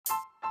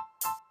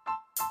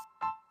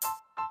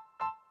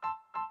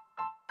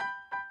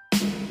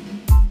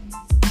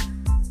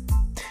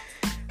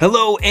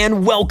Hello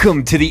and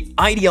welcome to the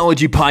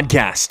Ideology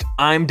Podcast.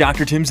 I'm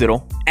Dr. Tim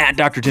Zittel, at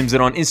Dr. Tim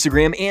Zittel on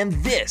Instagram, and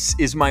this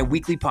is my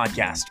weekly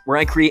podcast where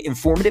I create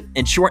informative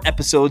and short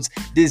episodes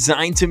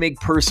designed to make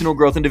personal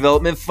growth and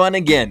development fun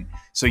again,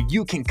 so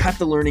you can cut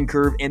the learning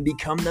curve and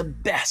become the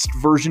best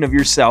version of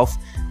yourself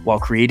while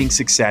creating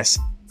success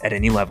at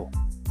any level.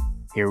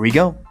 Here we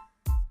go.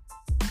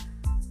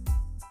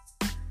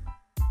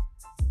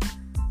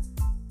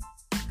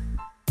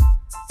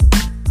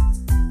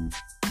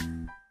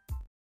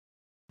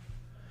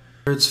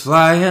 Birds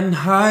flying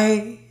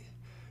high,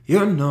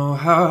 you know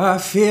how I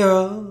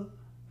feel.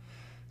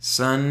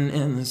 Sun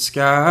in the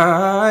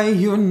sky,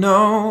 you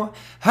know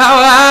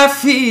how I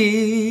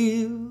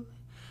feel.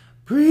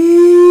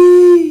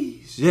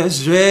 Breeze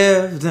just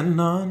drifting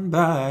on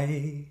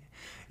by,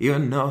 you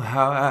know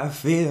how I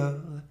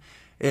feel.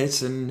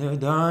 It's a new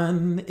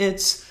dawn,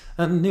 it's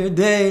a new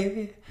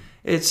day,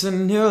 it's a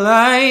new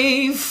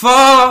life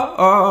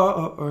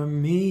for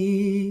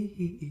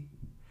me.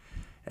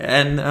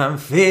 And I'm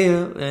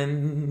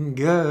feeling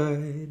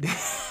good.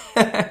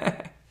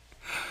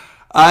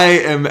 I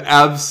am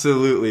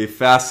absolutely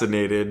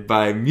fascinated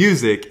by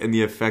music and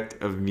the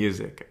effect of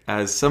music.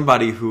 As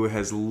somebody who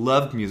has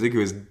loved music,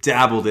 who has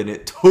dabbled in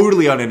it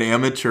totally on an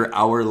amateur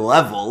hour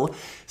level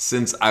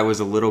since I was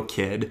a little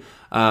kid,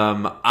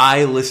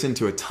 I listen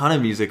to a ton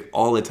of music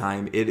all the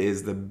time. It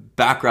is the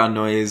background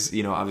noise,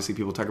 obviously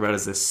people talk about it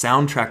as the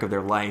soundtrack of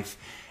their life.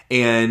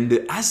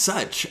 And as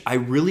such, I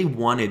really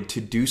wanted to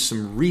do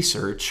some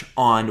research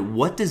on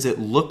what does it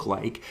look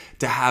like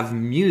to have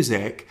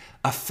music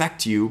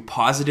affect you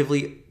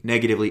positively,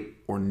 negatively,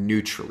 or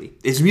neutrally.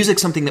 Is music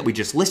something that we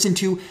just listen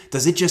to?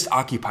 Does it just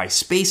occupy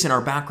space in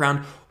our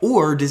background?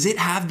 Or does it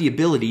have the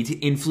ability to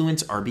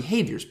influence our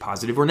behaviors,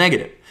 positive or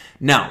negative?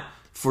 Now,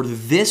 for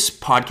this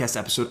podcast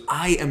episode,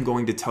 I am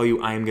going to tell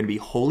you I am going to be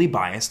wholly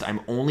biased.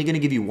 I'm only going to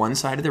give you one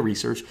side of the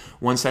research,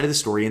 one side of the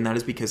story, and that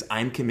is because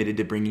I'm committed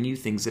to bringing you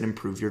things that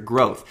improve your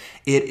growth.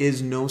 It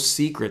is no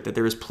secret that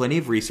there is plenty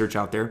of research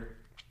out there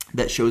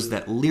that shows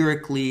that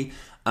lyrically,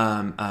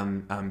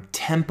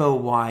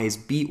 tempo-wise,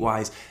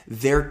 beat-wise,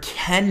 there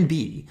can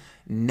be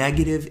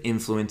negative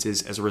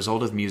influences as a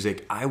result of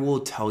music. I will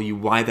tell you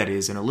why that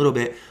is in a little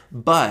bit,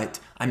 but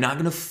I'm not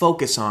going to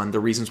focus on the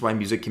reasons why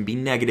music can be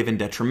negative and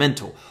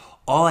detrimental.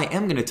 All I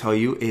am going to tell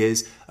you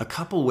is a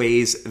couple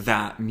ways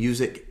that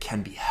music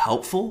can be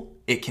helpful.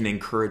 It can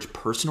encourage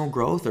personal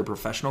growth or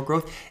professional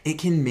growth. It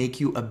can make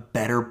you a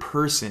better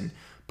person,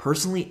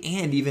 personally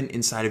and even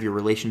inside of your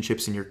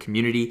relationships in your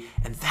community.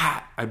 And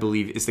that, I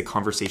believe, is the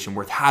conversation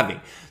worth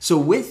having. So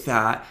with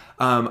that,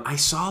 I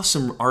saw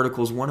some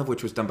articles, one of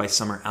which was done by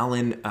Summer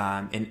Allen,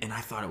 and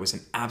I thought it was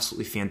an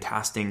absolutely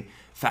fantastic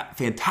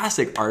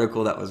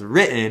article that was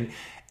written.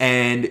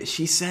 And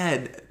she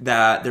said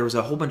that there was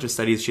a whole bunch of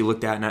studies she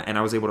looked at, and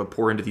I was able to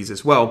pour into these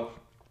as well.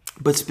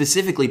 But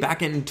specifically,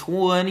 back in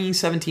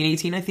 2017,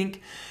 18, I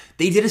think,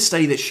 they did a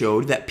study that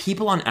showed that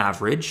people on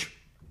average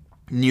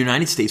in the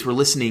United States were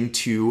listening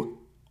to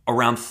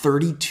around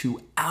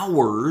 32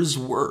 hours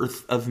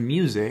worth of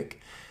music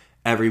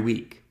every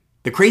week.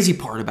 The crazy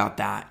part about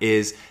that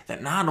is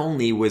that not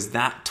only was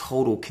that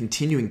total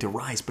continuing to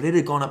rise, but it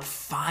had gone up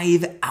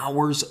 5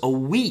 hours a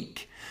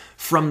week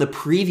from the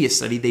previous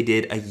study they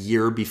did a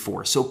year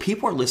before. So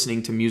people are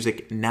listening to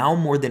music now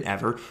more than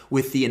ever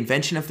with the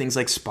invention of things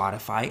like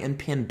Spotify and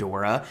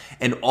Pandora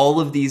and all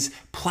of these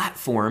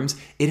platforms.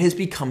 It has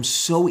become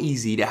so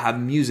easy to have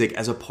music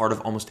as a part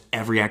of almost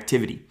every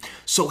activity.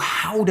 So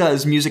how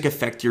does music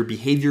affect your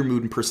behavior,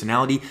 mood, and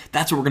personality?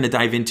 That's what we're going to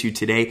dive into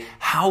today.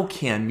 How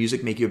can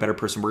music make you a better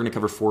person? We're going to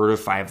cover 4 to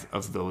 5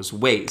 of those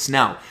ways.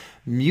 Now,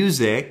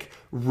 music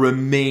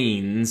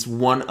remains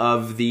one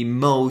of the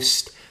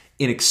most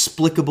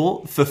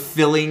inexplicable,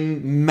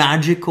 fulfilling,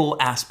 magical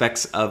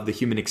aspects of the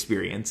human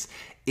experience.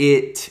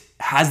 It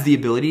has the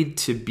ability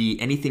to be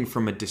anything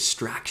from a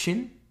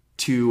distraction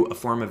to a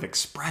form of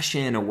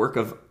expression, a work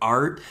of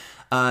art.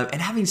 And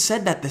having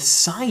said that, the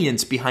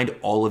science behind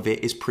all of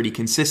it is pretty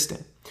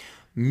consistent.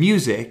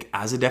 Music,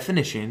 as a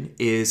definition,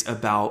 is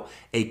about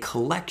a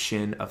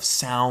collection of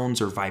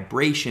sounds or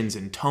vibrations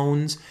and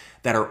tones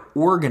that are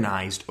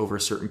organized over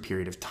a certain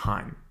period of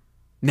time.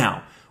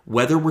 Now,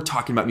 whether we're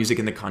talking about music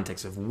in the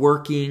context of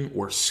working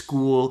or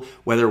school,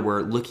 whether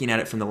we're looking at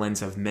it from the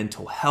lens of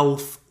mental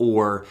health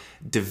or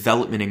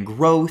development and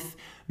growth,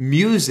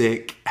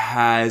 music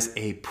has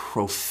a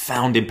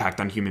profound impact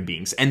on human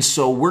beings. And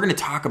so we're going to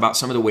talk about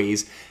some of the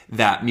ways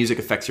that music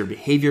affects your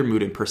behavior,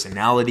 mood, and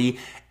personality.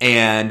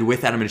 And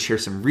with that, I'm going to share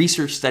some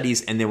research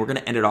studies, and then we're going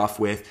to end it off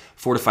with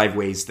 4 to 5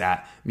 ways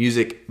that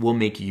music will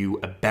make you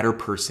a better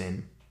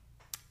person.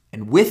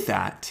 And with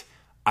that,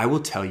 I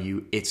will tell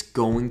you it's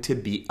going to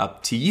be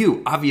up to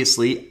you.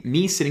 Obviously,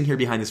 me sitting here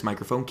behind this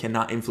microphone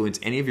cannot influence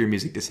any of your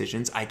music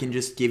decisions. I can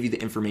just give you the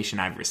information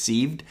I've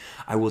received.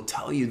 I will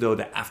tell you, though,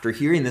 that after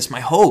hearing this, my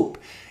hope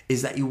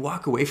is that you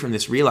walk away from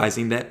this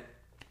realizing that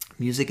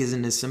Music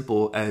isn't as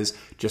simple as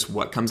just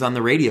what comes on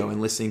the radio and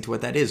listening to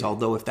what that is.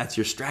 Although if that's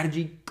your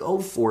strategy, go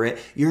for it.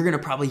 You're going to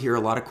probably hear a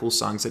lot of cool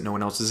songs that no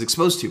one else is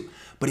exposed to.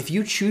 But if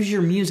you choose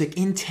your music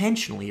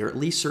intentionally, or at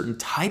least certain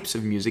types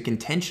of music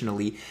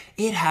intentionally,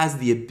 it has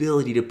the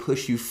ability to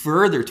push you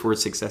further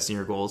towards success in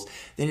your goals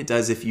than it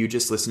does if you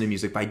just listen to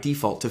music by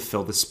default to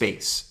fill the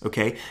space,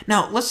 okay?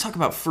 Now, let's talk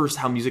about first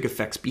how music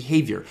affects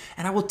behavior.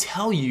 And I will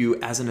tell you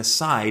as an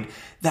aside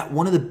that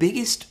one of the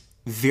biggest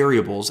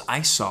variables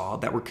I saw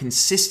that were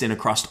consistent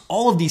across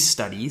all of these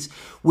studies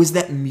was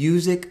that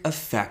music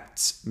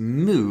affects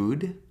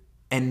mood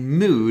and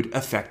mood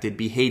affected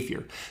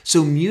behavior.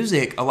 So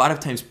music, a lot of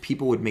times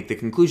people would make the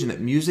conclusion that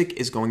music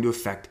is going to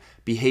affect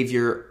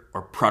behavior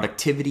or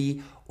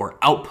productivity or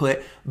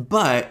output,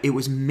 but it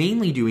was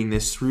mainly doing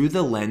this through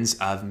the lens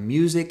of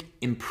music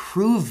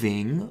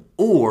improving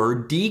or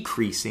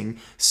decreasing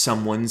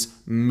someone's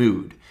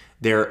mood.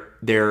 Their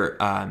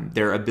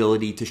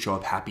ability to show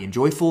up happy and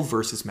joyful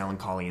versus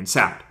melancholy and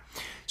sad.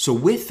 So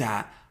with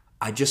that,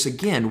 I just,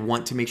 again,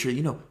 want to make sure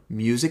you know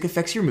music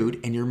affects your mood,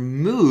 and your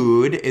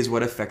mood is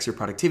what affects your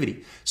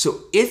productivity.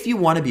 So if you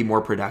want to be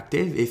more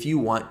productive, if you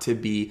want to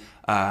be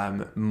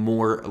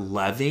more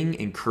loving,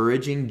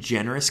 encouraging,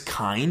 generous,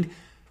 kind,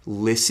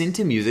 listen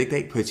to music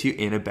that puts you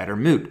in a better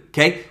mood,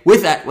 okay?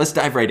 With that, let's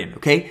dive right in,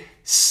 okay?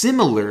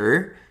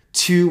 Similar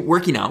to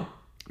working out,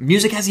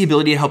 music has the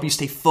ability to help you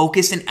stay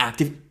focused and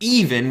active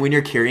even when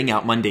you're carrying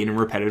out mundane and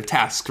repetitive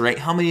tasks, right?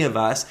 How many of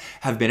us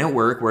have been at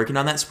work working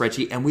on that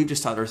spreadsheet and we've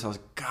just thought to ourselves,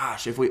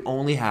 gosh, if we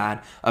only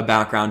had a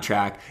background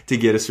track to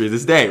get us through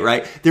this day,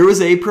 right? There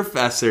was a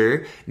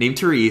professor named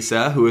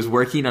Teresa who was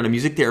working on a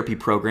music therapy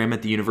program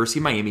at the University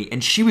of Miami,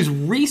 and she was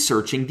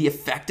researching the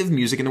effect of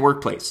music in the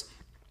workplace.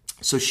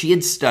 So she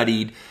had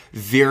studied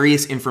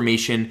various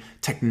information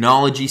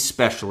technology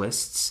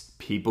specialists,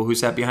 people who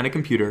sat behind a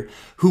computer,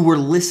 who were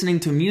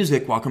listening to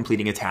music while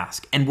completing a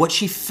task. And what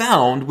she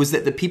found was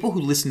that the people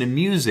who listened to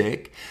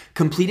music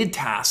completed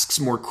tasks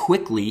more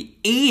quickly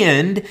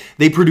and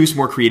they produced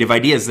more creative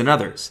ideas than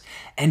others.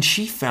 And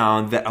she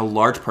found that a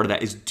large part of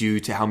that is due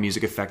to how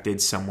music affected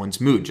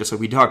someone's mood, just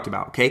like we talked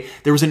about, okay?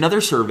 There was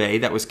another survey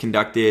that was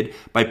conducted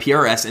by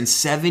PRS, and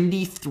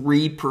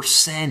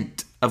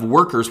 73% of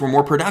workers were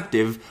more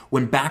productive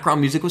when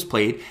background music was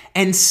played,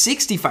 and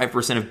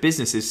 65% of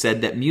businesses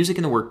said that music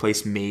in the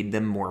workplace made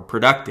them more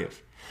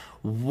productive.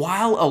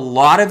 While a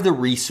lot of the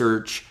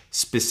research,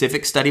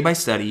 specific study by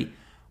study,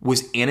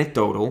 was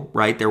anecdotal,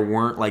 right? There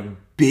weren't like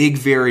big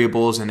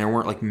variables and there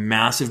weren't like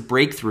massive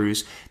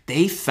breakthroughs.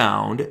 They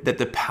found that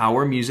the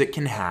power music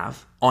can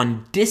have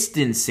on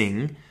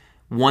distancing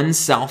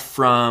oneself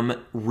from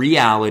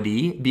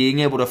reality, being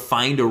able to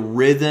find a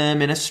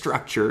rhythm and a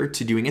structure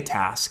to doing a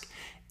task,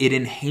 it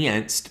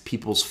enhanced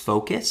people's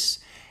focus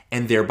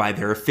and thereby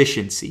their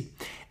efficiency.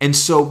 And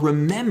so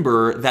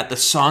remember that the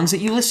songs that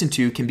you listen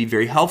to can be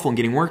very helpful in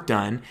getting work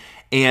done.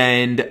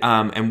 And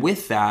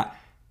with that,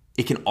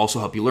 it can also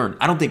help you learn.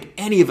 I don't think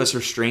any of us are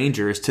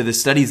strangers to the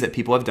studies that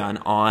people have done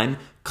on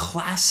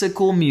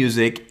classical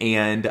music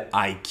and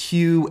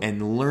IQ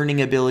and learning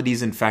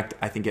abilities. In fact,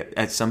 I think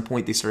at some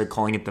point they started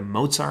calling it the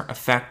Mozart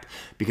effect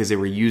because they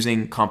were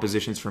using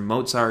compositions from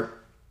Mozart.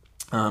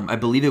 I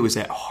believe it was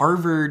at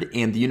Harvard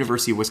and the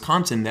University of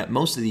Wisconsin that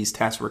most of these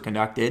tests were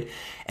conducted,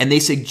 and they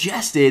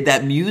suggested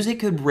that music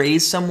could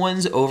raise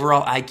someone's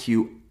overall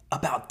IQ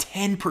about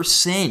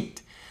 10%.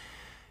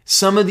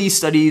 Some of these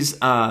studies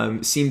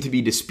seem to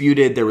be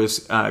disputed. There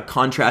was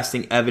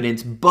contrasting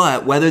evidence,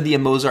 but whether the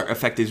Mozart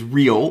effect is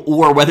real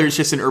or whether it's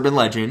just an urban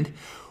legend,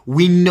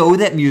 we know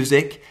that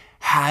music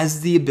has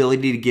the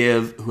ability to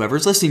give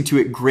whoever's listening to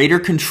it greater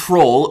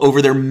control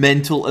over their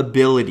mental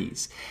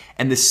abilities.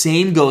 And the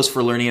same goes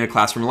for learning in a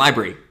classroom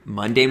library.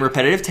 Mundane,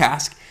 repetitive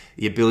task,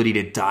 the ability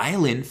to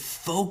dial in,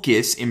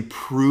 focus,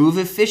 improve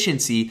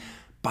efficiency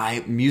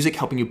by music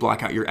helping you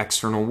block out your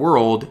external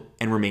world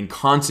and remain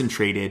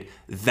concentrated.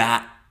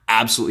 That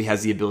absolutely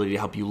has the ability to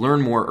help you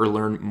learn more or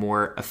learn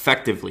more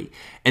effectively.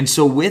 And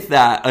so with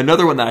that,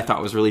 another one that I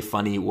thought was really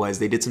funny was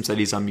they did some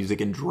studies on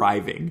music and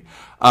driving.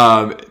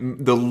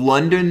 The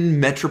London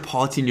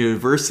Metropolitan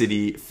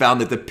University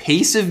found that the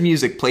pace of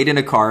music played in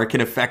a car can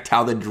affect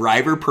how the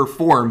driver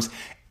performs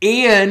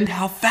and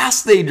how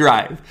fast they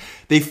drive.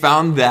 They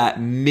found that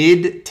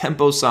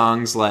mid-tempo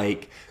songs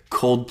like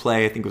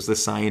Coldplay, I think it was The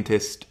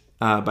Scientist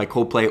by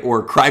Coldplay,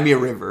 or Cry Me a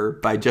River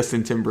by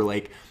Justin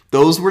Timberlake,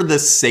 those were the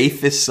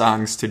safest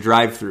songs to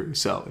drive through.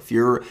 So if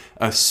you're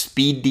a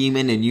speed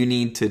demon and you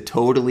need to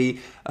totally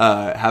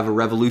have a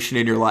revolution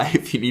in your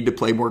life, you need to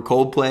play more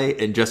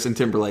Coldplay and Justin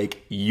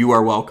Timberlake, you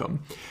are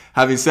welcome.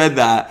 Having said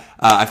that,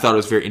 I thought it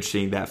was very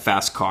interesting that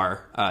Fast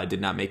Car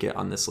did not make it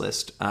on this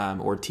list,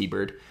 or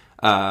T-Bird,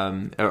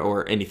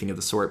 or anything of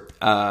the sort,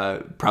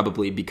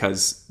 probably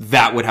because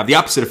that would have the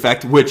opposite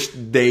effect, which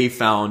they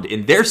found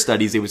in their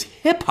studies. It was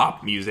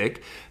hip-hop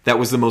music that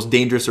was the most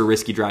dangerous or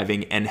risky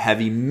driving, and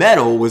heavy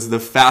metal was the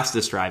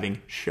fastest driving.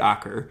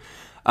 Shocker.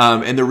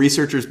 And the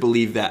researchers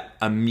believe that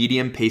a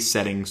medium pace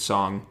setting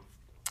song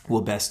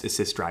will best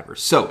assist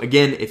drivers. So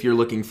again, if you're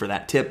looking for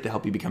that tip to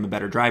help you become a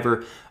better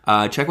driver,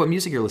 check what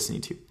music you're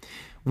listening to.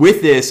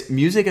 With this,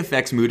 music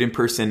affects mood and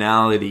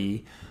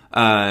personality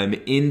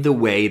in the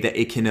way that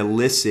it can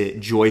elicit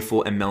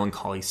joyful and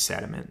melancholy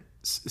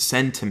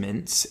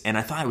sentiments. And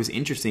I thought it was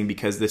interesting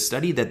because the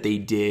study that they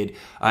did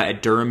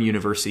at Durham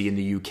University in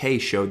the UK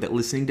showed that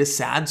listening to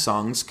sad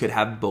songs could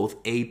have both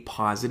a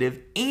positive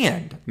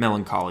and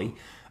melancholy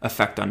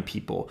effect on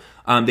people.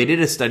 They did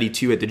a study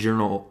too at the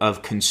Journal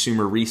of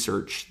Consumer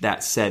Research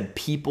that said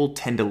people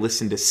tend to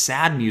listen to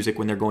sad music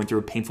when they're going through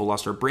a painful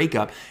loss or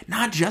breakup,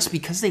 not just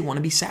because they want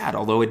to be sad,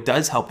 although it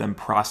does help them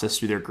process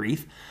through their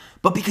grief,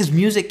 but because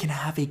music can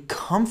have a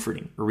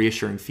comforting or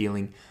reassuring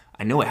feeling.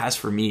 I know it has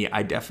for me.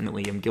 I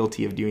definitely am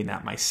guilty of doing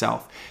that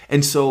myself.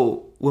 And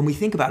so when we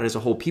think about it as a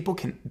whole, people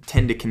can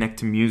tend to connect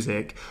to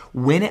music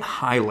when it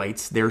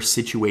highlights their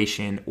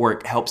situation or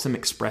it helps them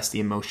express the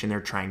emotion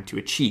they're trying to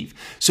achieve.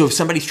 So if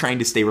somebody's trying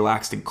to stay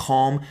relaxed and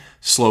calm,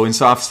 slow and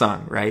soft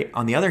song, right?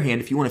 On the other hand,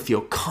 if you want to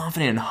feel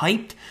confident and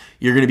hyped,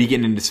 you're going to be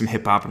getting into some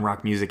hip hop and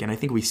rock music. And I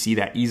think we see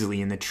that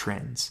easily in the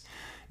trends.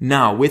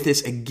 Now, with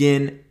this,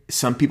 again,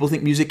 some people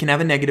think music can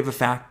have a negative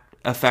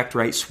effect,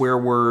 right? Swear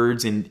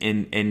words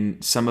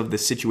and some of the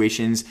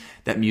situations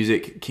that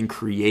music can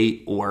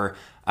create or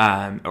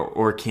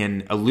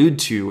can allude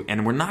to.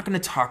 And we're not going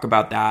to talk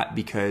about that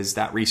because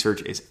that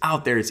research is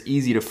out there. It's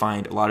easy to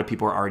find. A lot of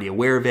people are already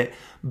aware of it.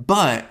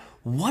 But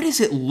what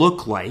does it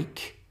look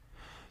like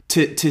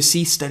to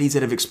see studies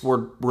that have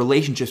explored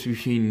relationships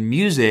between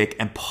music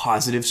and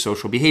positive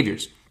social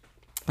behaviors?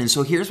 And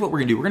so here's what we're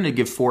going to do. We're going to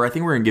give we're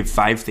going to give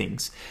 5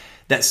 things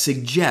that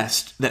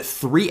suggest that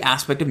 3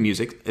 aspects of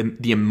music,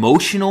 the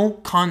emotional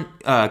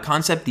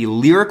concept, the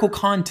lyrical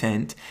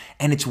content,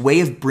 and its way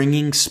of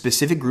bringing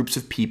specific groups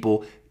of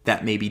people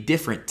that may be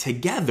different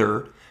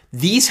together,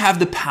 these have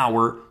the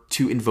power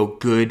to invoke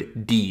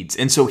good deeds.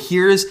 And so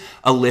here's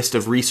a list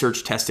of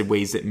research-tested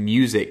ways that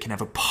music can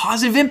have a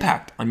positive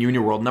impact on you and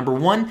your world. Number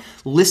 1,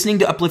 listening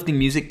to uplifting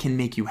music can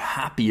make you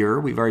happier.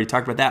 We've already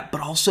talked about that,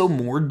 but also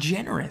more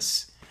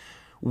generous.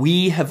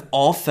 We have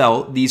all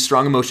felt these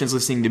strong emotions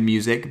listening to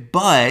music,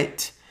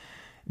 but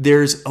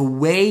there's a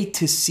way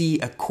to see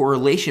a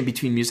correlation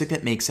between music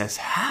that makes us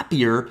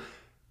happier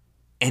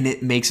and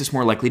it makes us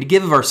more likely to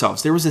give of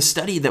ourselves. There was a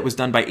study that was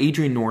done by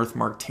Adrian North,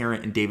 Mark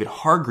Tarrant, and David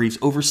Hargreaves.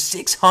 Over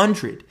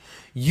 600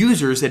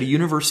 users at a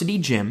university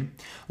gym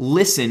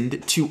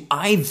listened to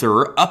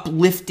either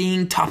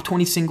uplifting top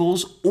 20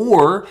 singles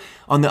or,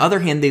 on the other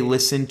hand, they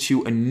listened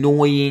to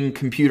annoying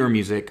computer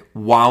music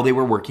while they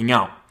were working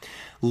out.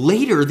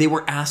 Later, they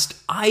were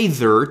asked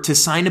either to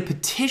sign a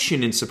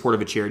petition in support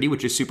of a charity,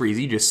 which is super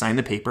easy, just sign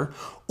the paper,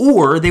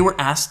 or they were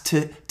asked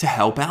to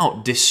help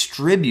out,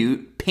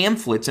 distribute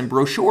pamphlets and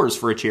brochures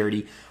for a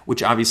charity,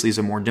 which obviously is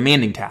a more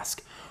demanding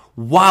task.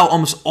 While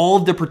almost all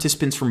of the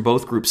participants from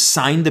both groups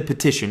signed the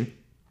petition,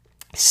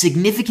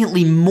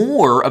 significantly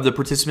more of the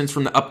participants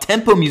from the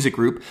up-tempo music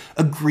group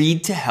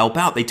agreed to help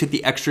out. They took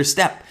the extra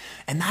step.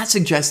 And that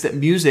suggests that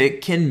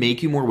music can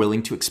make you more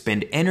willing to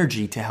expend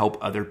energy to help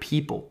other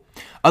people.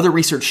 Other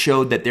research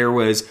showed that there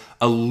was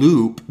a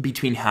loop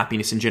between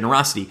happiness and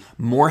generosity.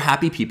 More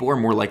happy people are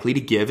more likely to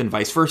give and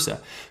vice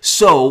versa.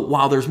 So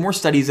while there's more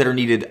studies that are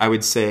needed, I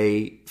would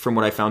say, from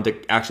what I found to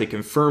actually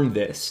confirm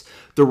this,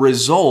 the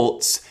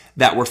results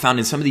that were found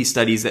in some of these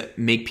studies that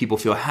make people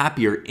feel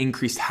happier,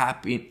 increased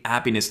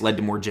happiness led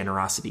to more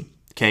generosity.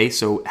 Okay,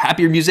 so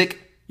happier music,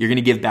 you're going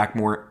to give back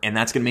more, and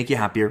that's going to make you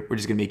happier, which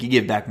is going to make you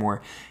give back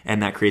more,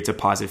 and that creates a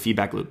positive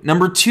feedback loop.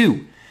 Number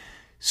 2,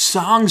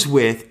 songs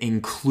with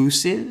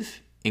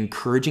inclusive,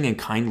 encouraging, and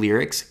kind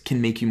lyrics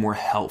can make you more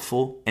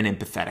helpful and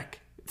empathetic.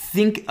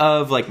 Think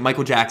of like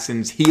Michael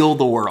Jackson's "Heal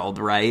the World,"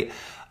 right?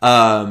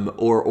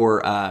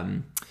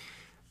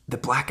 The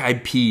Black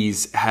Eyed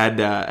Peas had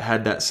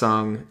that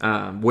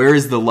song, "Where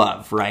Is the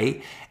Love,"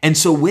 right? And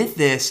so with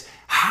this,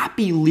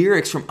 happy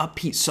lyrics from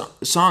upbeat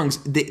songs,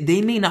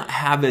 they may not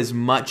have as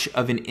much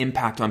of an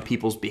impact on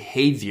people's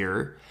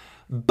behavior,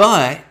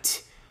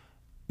 but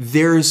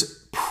there's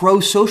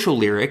pro-social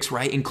lyrics,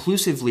 right?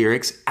 Inclusive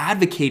lyrics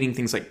advocating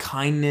things like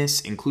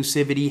kindness,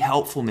 inclusivity,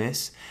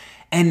 helpfulness.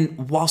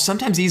 And while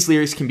sometimes these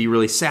lyrics can be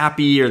really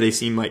sappy or they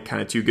seem like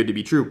kind of too good to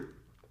be true,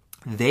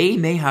 they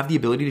may have the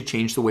ability to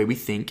change the way we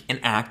think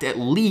and act, at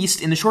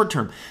least in the short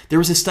term. There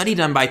was a study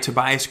done by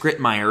Tobias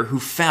Gritmeyer who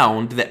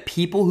found that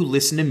people who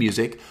listen to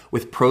music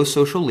with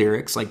pro-social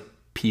lyrics like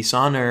peace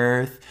on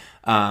earth,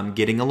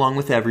 getting along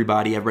with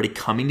everybody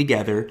coming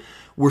together,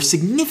 were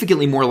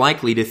significantly more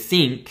likely to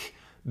think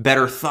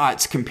better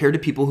thoughts compared to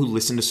people who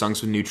listen to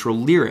songs with neutral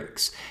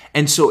lyrics.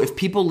 And so if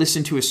people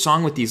listen to a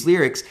song with these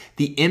lyrics,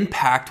 the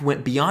impact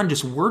went beyond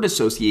just word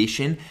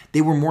association. They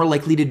were more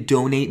likely to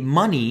donate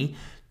money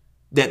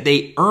that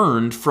they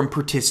earned from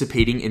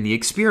participating in the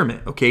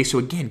experiment. Okay, so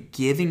again,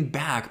 giving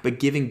back, but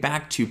giving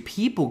back to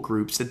people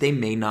groups that they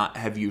may not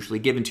have usually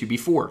given to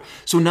before.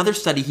 So another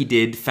study he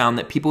did found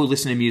that people who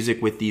listen to music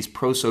with these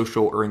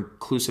pro-social or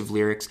inclusive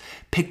lyrics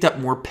picked up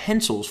more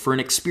pencils for an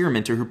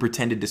experimenter who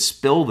pretended to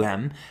spill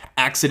them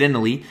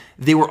accidentally.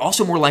 They were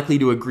also more likely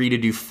to agree to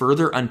do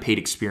further unpaid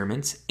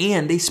experiments,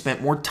 and they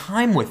spent more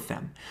time with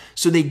them.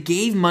 So they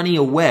gave money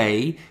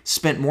away,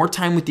 spent more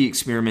time with the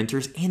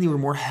experimenters, and they were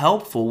more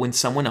helpful when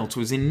someone else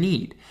was in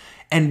need.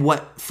 And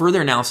what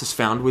further analysis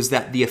found was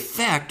that the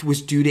effect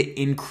was due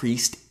to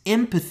increased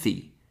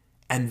empathy.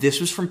 And this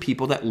was from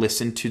people that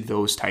listened to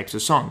those types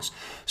of songs.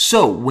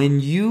 So when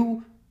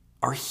you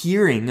are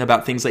hearing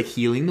about things like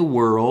healing the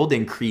world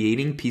and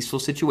creating peaceful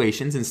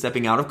situations and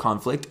stepping out of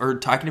conflict, or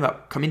talking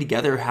about coming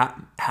together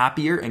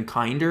happier and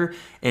kinder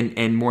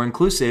and more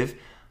inclusive,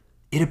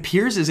 it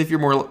appears as if you're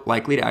more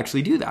likely to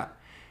actually do that.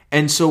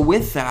 And so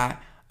with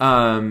that,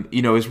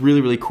 it's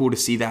really, really cool to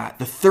see that.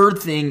 The third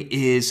thing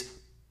is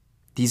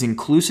these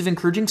inclusive,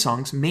 encouraging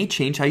songs may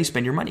change how you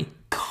spend your money.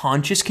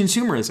 Conscious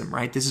consumerism,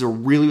 right? This is a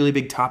really, really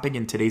big topic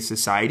in today's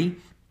society.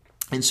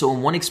 And so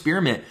in one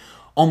experiment,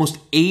 almost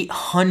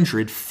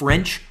 800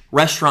 French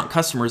restaurant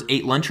customers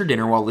ate lunch or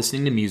dinner while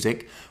listening to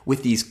music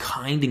with these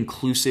kind,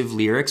 inclusive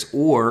lyrics,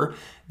 or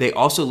they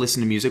also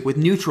listened to music with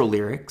neutral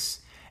lyrics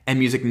and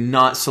music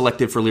not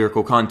selected for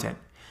lyrical content.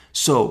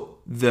 So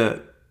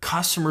the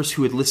customers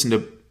who had listened to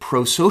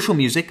pro-social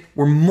music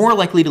were more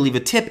likely to leave a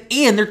tip,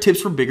 and their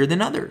tips were bigger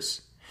than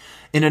others.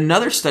 In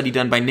another study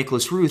done by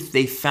Nicholas Ruth,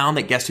 they found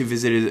that guests who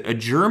visited a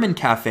German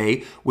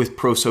cafe with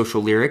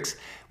pro-social lyrics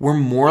were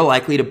more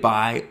likely to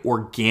buy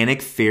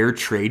organic fair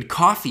trade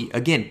coffee.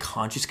 Again,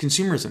 conscious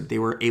consumerism. They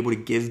were able to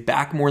give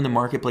back more in the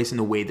marketplace in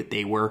the way that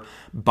they were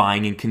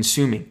buying and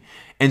consuming.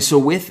 And so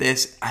with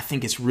this, I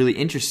think it's really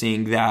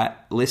interesting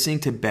that listening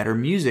to better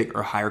music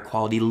or higher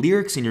quality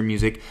lyrics in your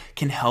music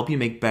can help you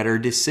make better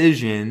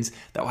decisions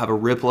that will have a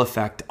ripple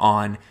effect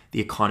on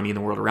the economy and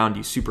the world around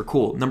you. Super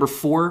cool. Number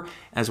 4,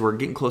 as we're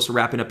getting close to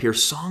wrapping up here,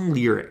 song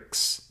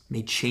lyrics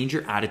may change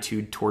your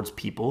attitude towards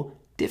people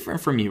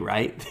different from you,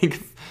 right? Think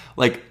of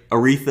like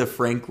Aretha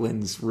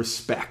Franklin's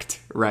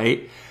Respect,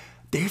 right?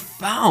 They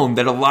found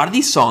that a lot of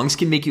these songs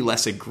can make you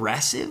less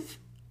aggressive,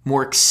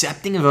 more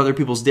accepting of other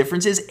people's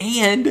differences,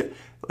 and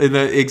in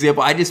the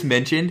example I just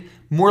mentioned,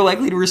 more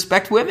likely to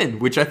respect women,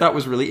 which I thought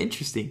was really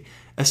interesting.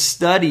 A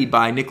study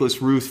by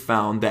Nicholas Ruth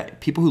found that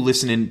people who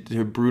listen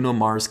to Bruno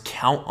Mars'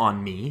 Count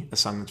on Me, a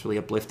song that's really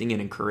uplifting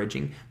and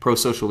encouraging,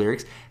 pro-social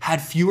lyrics,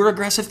 had fewer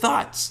aggressive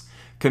thoughts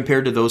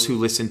compared to those who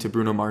listened to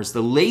Bruno Mars'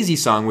 The Lazy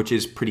Song, which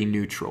is pretty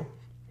neutral.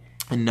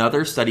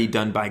 Another study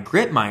done by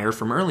Gritmeyer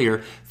from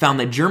earlier found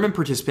that German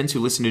participants who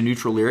listened to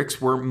neutral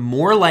lyrics were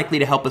more likely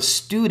to help a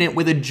student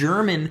with a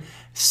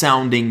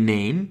German-sounding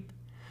name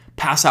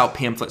pass out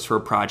pamphlets for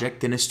a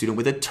project than a student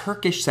with a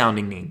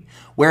Turkish-sounding name.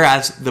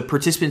 Whereas the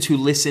participants who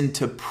listened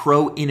to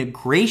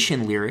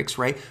pro-integration lyrics,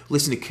 right,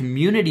 listened to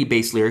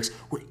community-based lyrics,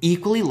 were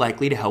equally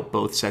likely to help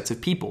both sets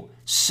of people.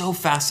 So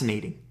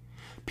fascinating.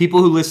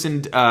 People who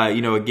listened,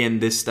 again,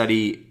 this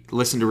study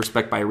listened to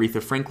Respect by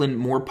Aretha Franklin,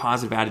 more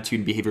positive attitude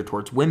and behavior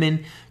towards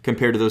women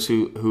compared to those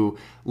who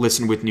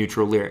listened with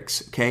neutral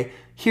lyrics, okay?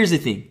 Here's the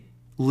thing.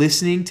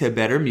 Listening to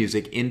better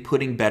music,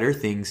 inputting better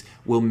things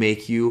will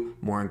make you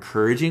more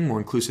encouraging, more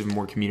inclusive, and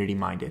more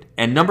community-minded.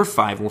 And number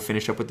 5, and we'll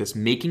finish up with this,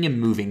 making and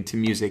moving to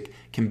music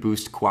can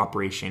boost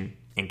cooperation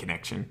and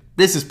connection.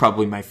 This is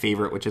probably my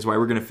favorite, which is why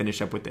we're going to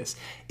finish up with this.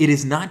 It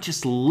is not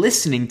just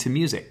listening to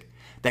music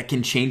that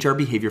can change our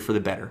behavior for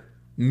the better.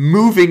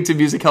 Moving to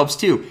music helps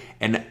too.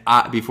 And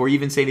before you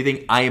even say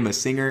anything, I am a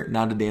singer,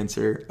 not a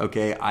dancer,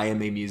 okay? I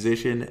am a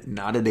musician,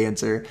 not a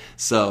dancer.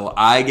 So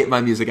I get my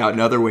music out in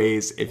other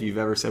ways. If you've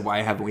ever said,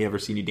 why haven't we ever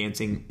seen you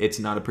dancing? It's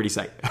not a pretty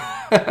sight.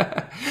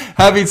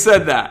 Having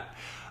said that,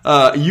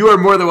 you are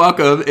more than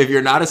welcome, if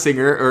you're not a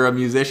singer or a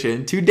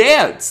musician, to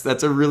dance.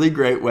 That's a really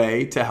great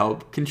way to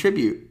help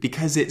contribute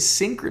because it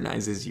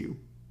synchronizes you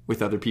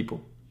with other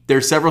people. There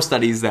are several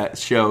studies that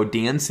show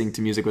dancing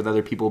to music with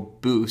other people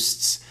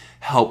boosts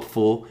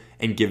helpful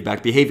and give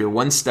back behavior.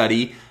 One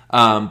study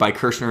by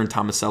Kirshner and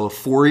Tomasello,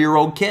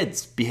 4-year-old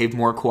kids behaved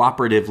more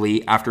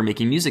cooperatively after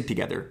making music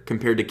together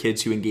compared to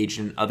kids who engaged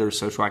in other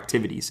social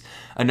activities.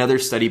 Another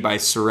study by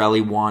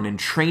Sorelli, Wan, and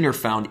Trainer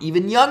found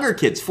even younger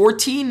kids,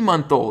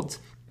 14-month-olds,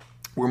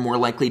 were more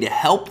likely to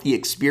help the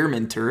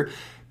experimenter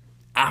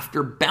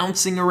after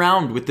bouncing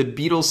around with the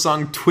Beatles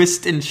song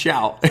Twist and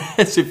Shout.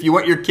 So if you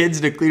want your kids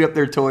to clean up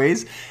their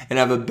toys and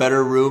have a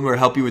better room or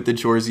help you with the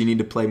chores, you need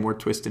to play more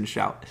Twist and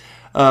Shout.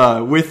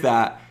 With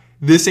that,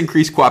 this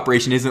increased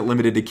cooperation isn't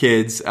limited to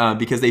kids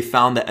because they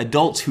found that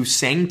adults who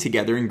sang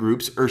together in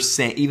groups or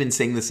even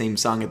sang the same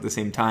song at the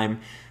same time,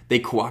 they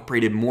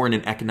cooperated more in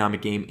an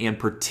economic game and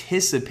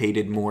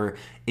participated more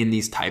in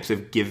these types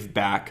of give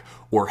back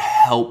or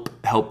help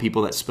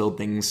people that spilled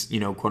things,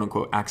 quote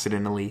unquote,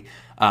 accidentally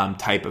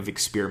type of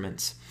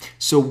experiments.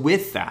 So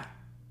with that,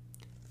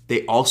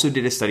 they also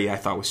did a study I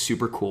thought was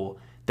super cool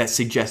that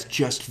suggests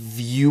just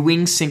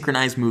viewing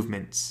synchronized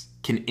movements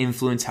can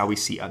influence how we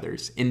see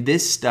others. In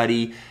this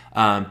study,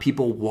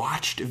 people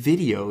watched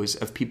videos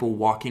of people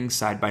walking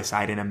side by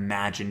side and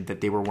imagined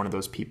that they were one of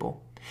those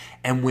people.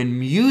 And when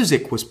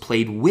music was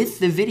played with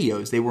the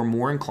videos, they were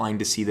more inclined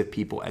to see the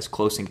people as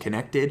close and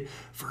connected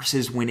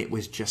versus when it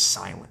was just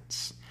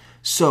silence.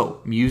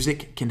 So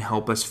music can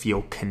help us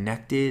feel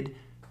connected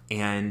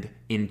and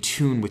in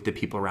tune with the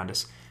people around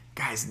us.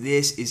 Guys,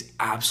 this is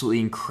absolutely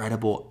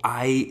incredible.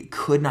 I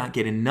could not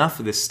get enough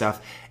of this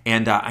stuff.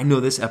 And I know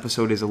this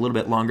episode is a little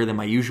bit longer than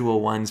my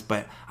usual ones,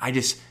 but I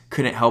just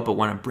couldn't help but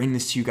want to bring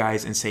this to you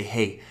guys and say,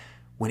 hey,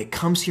 when it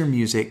comes to your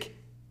music,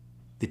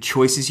 the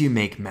choices you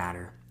make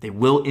matter. They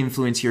will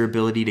influence your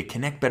ability to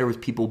connect better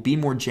with people, be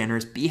more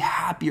generous, be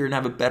happier, and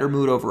have a better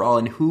mood overall.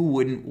 And who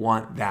wouldn't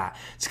want that?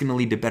 It's going to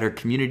lead to better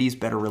communities,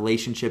 better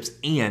relationships,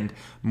 and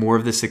more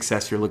of the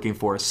success you're looking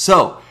for.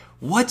 So,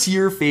 what's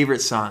your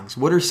favorite songs?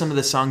 What are some of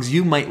the songs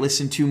you might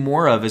listen to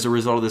more of as a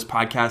result of this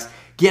podcast?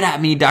 Get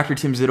at me, Dr.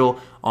 Tim Zittel,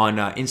 on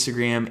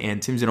Instagram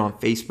and Tim Zittel on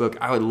Facebook.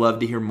 I would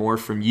love to hear more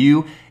from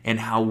you and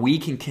how we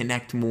can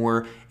connect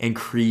more and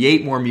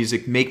create more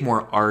music, make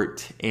more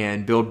art,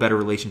 and build better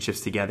relationships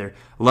together.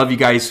 Love you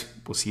guys.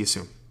 We'll see you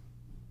soon.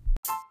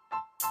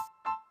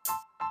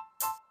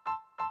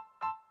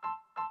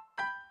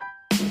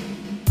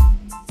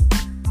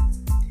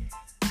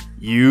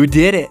 You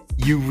did it.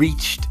 You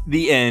reached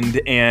the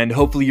end, and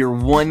hopefully you're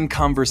one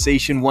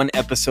conversation, one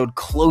episode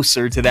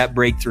closer to that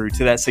breakthrough,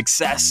 to that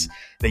success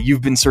that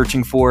you've been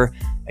searching for.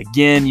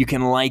 Again, you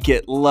can like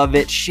it, love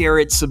it, share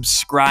it,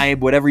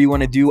 subscribe, whatever you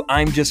want to do.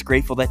 I'm just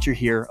grateful that you're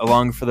here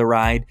along for the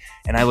ride,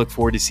 and I look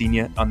forward to seeing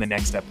you on the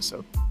next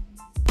episode.